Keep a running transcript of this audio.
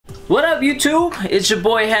What up, YouTube? It's your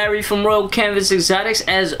boy Harry from Royal Canvas Exotics.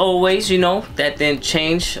 As always, you know, that didn't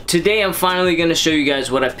change. Today I'm finally gonna show you guys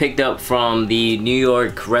what I picked up from the New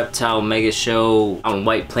York Reptile Mega Show on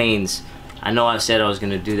White Plains. I know I said I was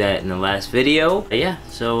gonna do that in the last video, but yeah,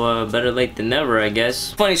 so better late than never, I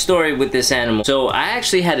guess. Funny story with this animal. So I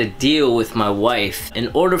actually had a deal with my wife. In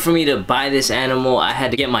order for me to buy this animal, I had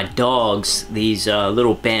to get my dogs these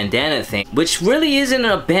little bandana thing, which really isn't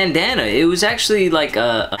a bandana. It was actually like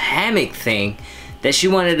a hammock thing that she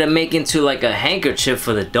wanted to make into like a handkerchief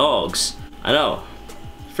for the dogs. I know.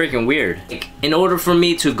 Freaking weird. In order for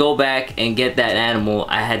me to go back and get that animal,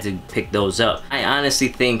 I had to pick those up. I honestly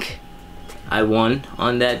think I won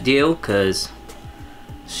on that deal because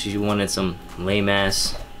she wanted some lame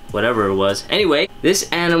ass whatever it was. Anyway, this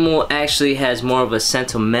animal actually has more of a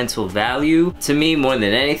sentimental value to me more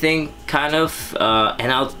than anything, kind of,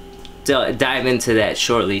 and I'll dive into that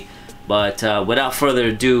shortly. But without further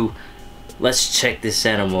ado, let's check this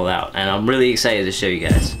animal out, and I'm really excited to show you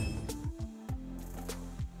guys.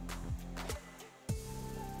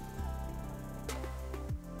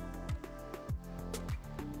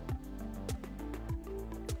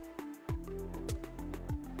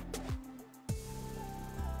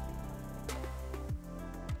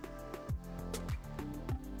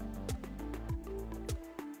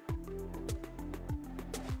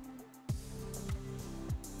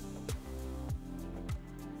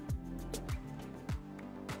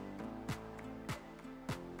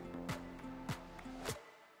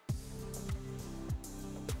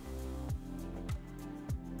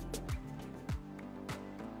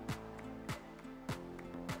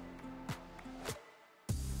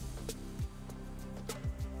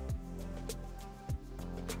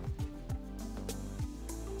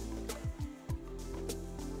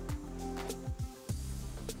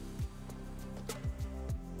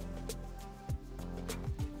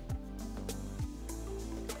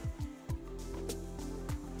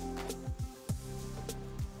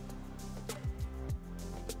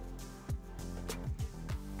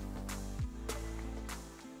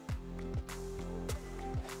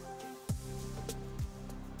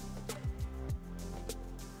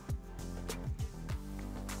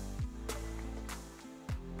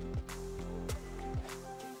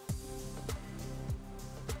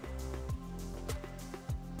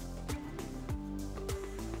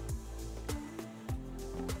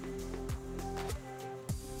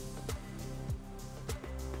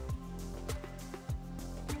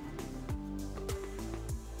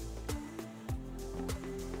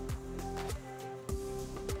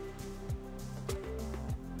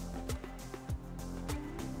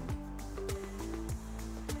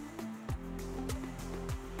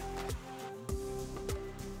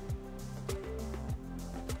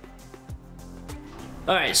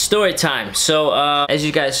 Alright, story time. So, as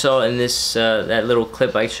you guys saw in this, that little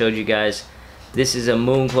clip I showed you guys, this is a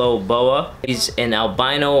Moonclaw boa. He's an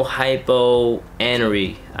albino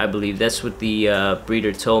hypoanery, I believe. That's what the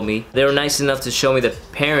breeder told me. They were nice enough to show me the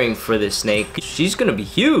pairing for this snake. She's gonna be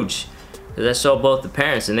huge, because I saw both the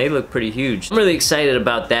parents and they look pretty huge. I'm really excited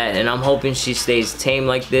about that, and I'm hoping she stays tame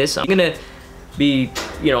like this. I'm gonna be,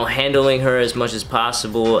 you know, handling her as much as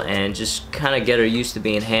possible and just kind of get her used to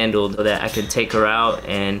being handled so that I can take her out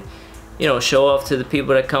and, you know, show off to the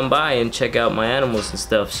people that come by and check out my animals and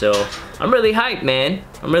stuff. So I'm really hyped, man.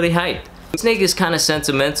 I'm really hyped. Snake is kind of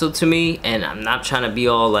sentimental to me, and I'm not trying to be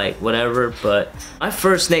all like whatever, but my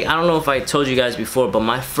first snake, I don't know if I told you guys before, but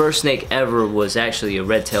my first snake ever was actually a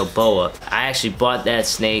red-tailed boa. I actually bought that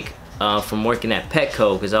snake from working at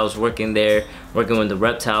Petco, because I was working there, working with the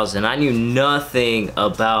reptiles, and I knew nothing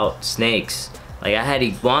about snakes. Like, I had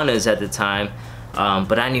iguanas at the time,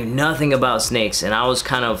 but I knew nothing about snakes, and I was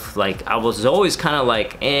kind of like, I was always kind of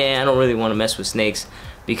like, I don't really want to mess with snakes,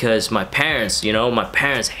 because my parents, you know, my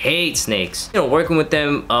parents hate snakes. You know, working with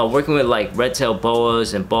them, working with like red-tailed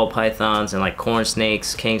boas and ball pythons and like corn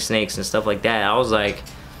snakes, king snakes and stuff like that, I was like,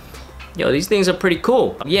 yo, these things are pretty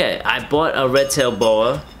cool. Yeah, I bought a red-tailed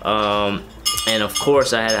boa, and of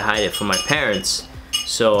course I had to hide it from my parents.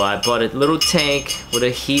 So I bought a little tank with a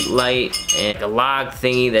heat light and a log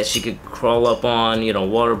thingy that she could crawl up on, you know,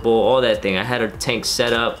 water bowl, all that thing. I had her tank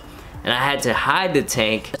set up, and I had to hide the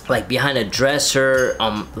tank like behind a dresser,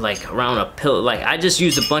 like around a pillow. Like, I just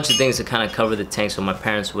used a bunch of things to kind of cover the tank so my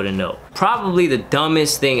parents wouldn't know. Probably the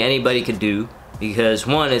dumbest thing anybody could do, because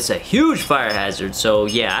one, it's a huge fire hazard. So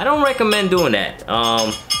yeah, I don't recommend doing that.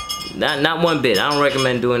 Not one bit. I don't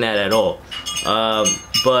recommend doing that at all. Yeah,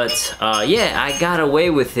 I got away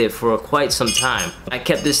with it for quite some time. I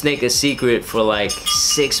kept this snake a secret for like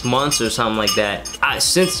 6 months or something like that.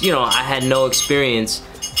 Since, you know, I had no experience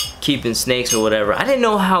keeping snakes or whatever, I didn't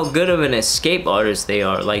know how good of an escape artist they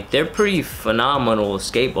are. Like, they're pretty phenomenal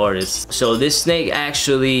escape artists. So this snake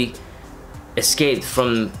actually escaped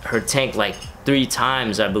from her tank like 3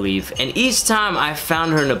 times, I believe, and each time I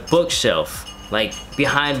found her in a bookshelf, like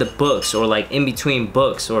behind the books, or like in between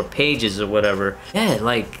books or pages or whatever. Yeah,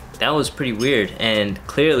 like that was pretty weird, and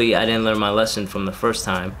clearly I didn't learn my lesson from the first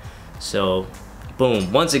time. So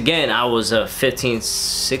boom, once again, I was a 15,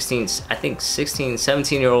 16, I think 16,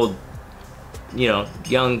 17-year-old, you know,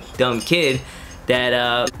 young dumb kid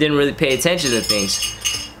that didn't really pay attention to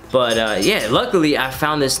things. But yeah, luckily I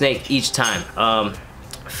found this snake each time.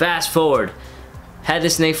 Fast forward, had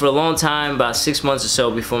this snake for a long time, about 6 months or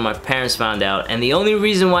so before my parents found out. And the only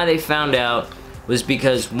reason why they found out was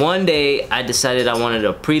because one day I decided I wanted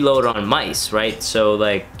to preload on mice, right? So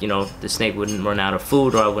like, you know, the snake wouldn't run out of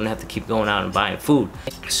food, or I wouldn't have to keep going out and buying food.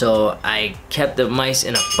 So I kept the mice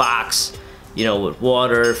in a box, you know, with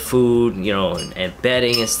water, food, you know, and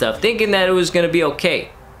bedding and stuff, thinking that it was gonna be okay.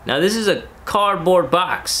 Now this is a cardboard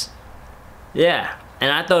box. Yeah,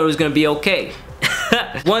 and I thought it was gonna be okay.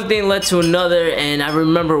 One thing led to another, and I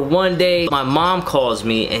remember one day my mom calls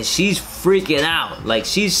me and she's freaking out. Like,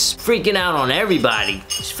 she's freaking out on everybody.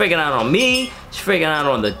 She's freaking out on me, she's freaking out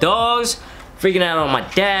on the dogs, freaking out on my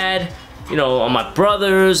dad, you know, on my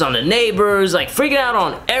brothers, on the neighbors, like freaking out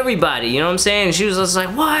on everybody, you know what I'm saying? And she was just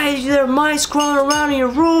like, why is there mice crawling around in your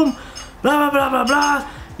room? Blah, blah, blah, blah, blah,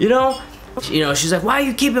 you know? She's like, why are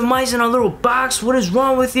you keeping mice in a little box? What is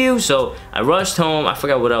wrong with you? So I rushed home. I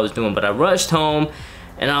forgot what I was doing, but I rushed home,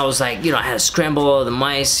 and I was like, you know, I had to scramble all the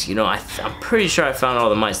mice. You know, I'm pretty sure I found all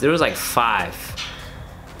the mice. There was like 5,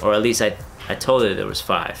 or at least I told her there was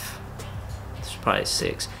 5. There's probably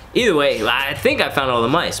 6. Either way, I think I found all the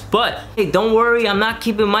mice. But hey, don't worry, I'm not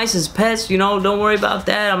keeping mice as pets. You know, don't worry about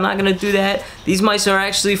that. I'm not gonna do that. These mice are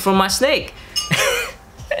actually from my snake.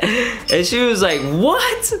 And she was like,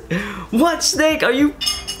 what? What snake? Are you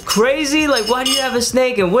crazy? Like, why do you have a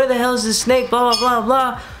snake? And where the hell is this snake? Blah, blah, blah,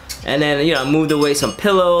 blah. And then, you know, I moved away some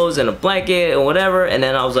pillows and a blanket and whatever. And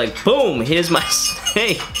then I was like, boom, here's my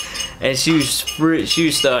snake. And she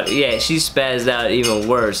started, yeah, she spazzed out even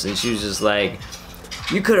worse. And she was just like,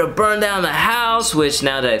 you could have burned down the house, which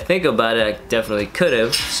now that I think about it, I definitely could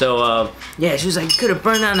have. So, yeah, she was like, you could have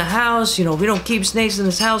burned down the house. You know, we don't keep snakes in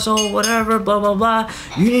this household, whatever, blah, blah, blah.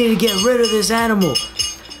 You need to get rid of this animal.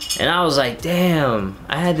 And I was like, damn,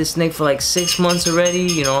 I had this snake for like 6 months already.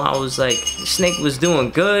 You know, I was like, the snake was doing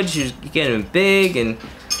good. She was getting big. And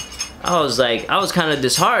I was like, I was kind of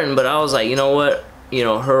disheartened, but I was like, you know what? You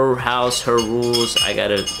know, her house, her rules, I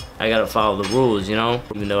gotta follow the rules, you know,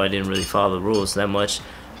 even though I didn't really follow the rules that much.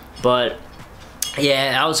 But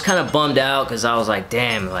yeah, I was kind of bummed out because I was like,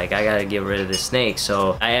 damn, like I gotta get rid of this snake.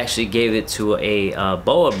 So I actually gave it to a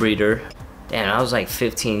boa breeder. Damn, that was like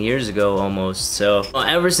 15 years ago almost. So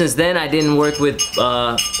ever since then, I didn't work with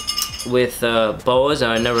boas.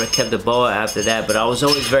 I never kept a boa after that, but I was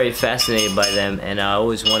always very fascinated by them, and I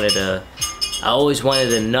always wanted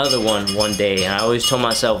another one day, and I always told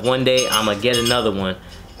myself, one day I'm gonna get another one.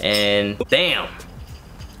 And bam,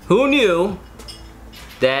 who knew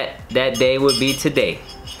that that day would be today?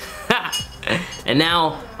 And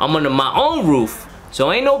now I'm under my own roof,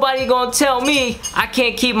 so ain't nobody gonna tell me I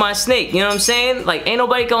can't keep my snake, you know what I'm saying? Like, ain't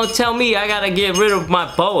nobody gonna tell me I gotta get rid of my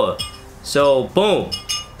boa. So boom,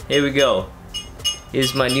 here we go.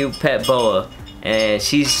 Here's my new pet boa. And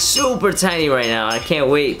she's super tiny right now. I can't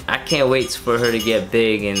wait for her to get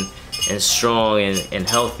big and strong and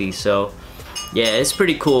healthy. So yeah, it's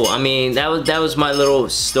pretty cool. I mean, that was my little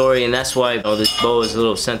story, and that's why, you know, this boa is a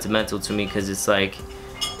little sentimental to me, because it's like,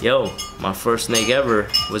 yo, my first snake ever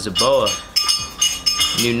was a boa.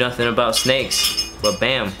 Knew nothing about snakes, but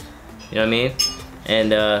bam, you know what I mean?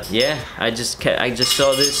 And yeah, I just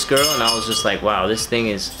saw this girl, and I was just like, wow, this thing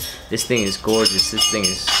is gorgeous. This thing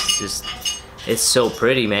is just, it's so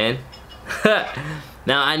pretty, man.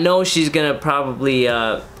 Now I know she's gonna probably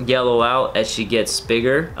yellow out as she gets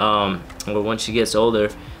bigger, or once she gets older.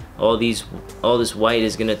 All this white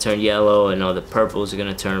is gonna turn yellow, and all the purples are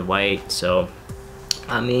gonna turn white. So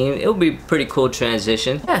I mean, it'll be a pretty cool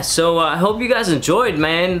transition. Yeah, so I hope you guys enjoyed,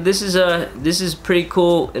 man. This is pretty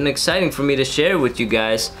cool and exciting for me to share with you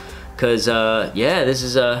guys, cause yeah, this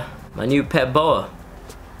is my new pet boa.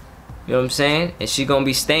 You know what I'm saying? And she's gonna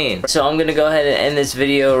be staying. So I'm gonna go ahead and end this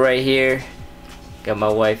video right here. Got my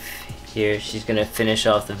wife here. She's gonna finish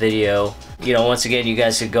off the video. You know, once again, you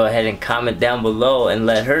guys could go ahead and comment down below and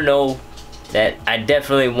let her know that I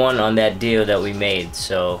definitely won on that deal that we made.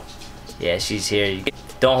 So yeah, she's here.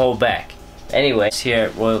 Don't hold back. Anyways, here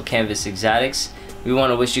at Royal Canvas Exotics, we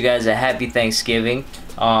want to wish you guys a happy Thanksgiving.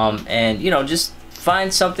 And you know, just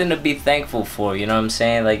find something to be thankful for. You know what I'm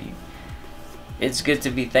saying? Like, it's good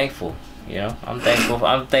to be thankful. You know, I'm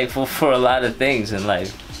thankful for a lot of things in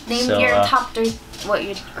life. Name so, your top 3 what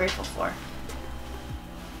you're grateful for.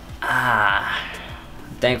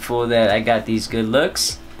 Thankful that I got these good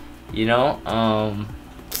looks. You know, I'm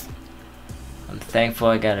thankful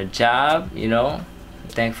I got a job. You know, I'm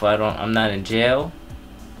thankful I'm not in jail.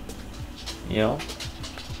 You know,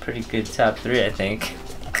 pretty good top 3, I think.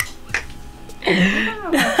 I don't know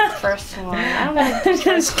about the first one. I don't know if the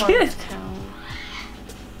first one count.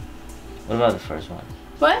 What about the first one?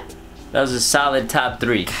 What? That was a solid top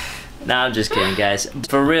 3. Nah, I'm just kidding, guys.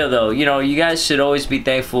 For real though, you know, you guys should always be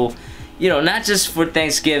thankful. You know, not just for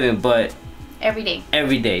Thanksgiving, but every day.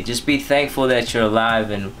 Every day. Just be thankful that you're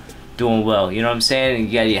alive and doing well. You know what I'm saying?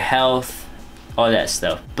 You got your health, all that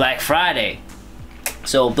stuff. Black Friday.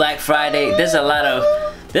 So Black Friday, there's a lot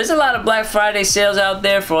of Black Friday sales out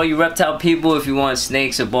there for all you reptile people if you want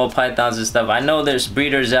snakes or ball pythons and stuff. I know there's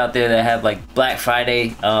breeders out there that have like Black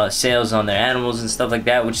Friday sales on their animals and stuff like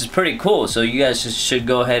that, which is pretty cool. So you guys should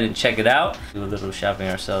go ahead and check it out. Do a little shopping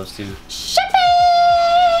ourselves too. Shopping!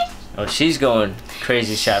 Oh, she's going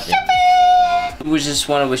crazy shopping. We just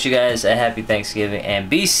want to wish you guys a happy Thanksgiving and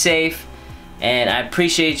be safe. And I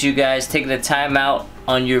appreciate you guys taking the time out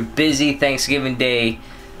on your busy Thanksgiving day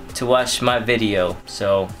to watch my video.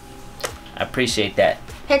 So I appreciate that.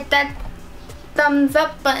 Hit that thumbs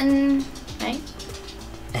up button, right?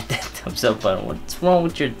 Hit that thumbs up button. What's wrong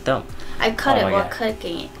with your thumb? I cut it while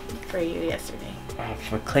clicking it for you yesterday.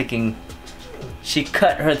 For clicking. She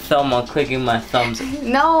cut her thumb on clicking my thumbs.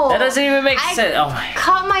 No. That doesn't even make sense. Oh my.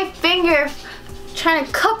 Cut my finger trying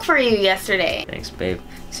to cook for you yesterday. Thanks, babe.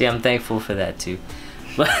 See, I'm thankful for that too.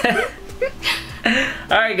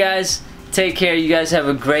 Alright guys, take care. You guys have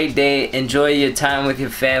a great day. Enjoy your time with your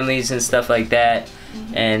families and stuff like that.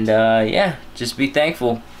 And yeah, just be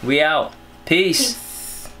thankful. We out. Peace.